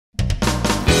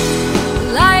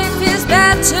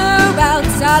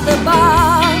outside the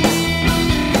box.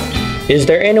 Is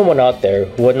there anyone out there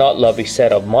who would not love a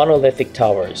set of monolithic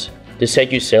towers to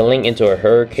set you sailing into a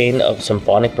hurricane of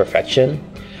symphonic perfection?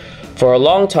 For a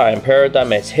long time,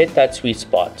 Paradigm has hit that sweet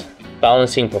spot,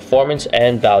 balancing performance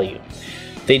and value.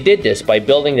 They did this by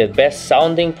building the best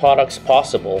sounding products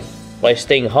possible, by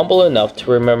staying humble enough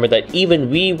to remember that even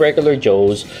we regular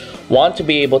Joes want to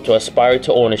be able to aspire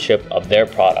to ownership of their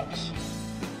products.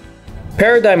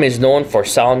 Paradigm is known for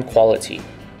sound quality.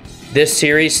 This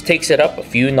series takes it up a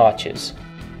few notches.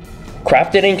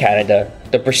 Crafted in Canada,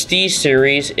 the Prestige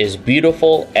series is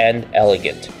beautiful and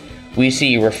elegant. We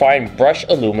see refined brushed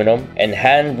aluminum and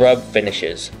hand-rubbed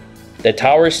finishes. The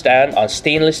towers stand on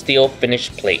stainless steel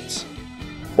finished plates.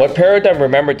 What Paradigm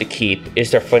remembered to keep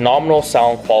is their phenomenal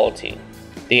sound quality.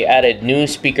 They added new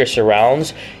speaker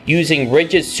surrounds using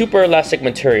rigid super elastic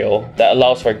material that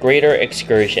allows for greater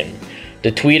excursion.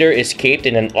 The tweeter is caped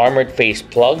in an armored face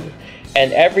plug,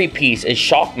 and every piece is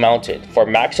shock mounted for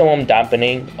maximum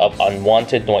dampening of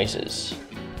unwanted noises.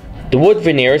 The wood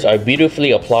veneers are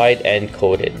beautifully applied and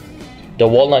coated. The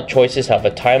walnut choices have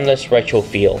a timeless retro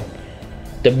feel.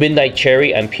 The midnight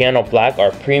cherry and piano black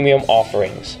are premium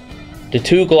offerings. The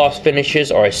two gloss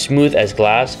finishes are as smooth as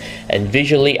glass and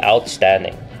visually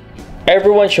outstanding.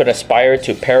 Everyone should aspire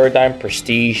to Paradigm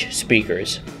Prestige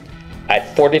speakers.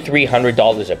 At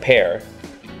 $4,300 a pair,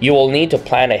 you will need to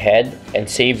plan ahead and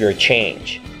save your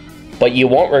change, but you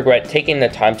won't regret taking the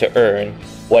time to earn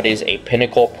what is a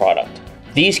pinnacle product.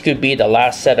 These could be the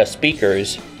last set of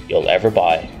speakers you'll ever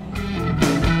buy.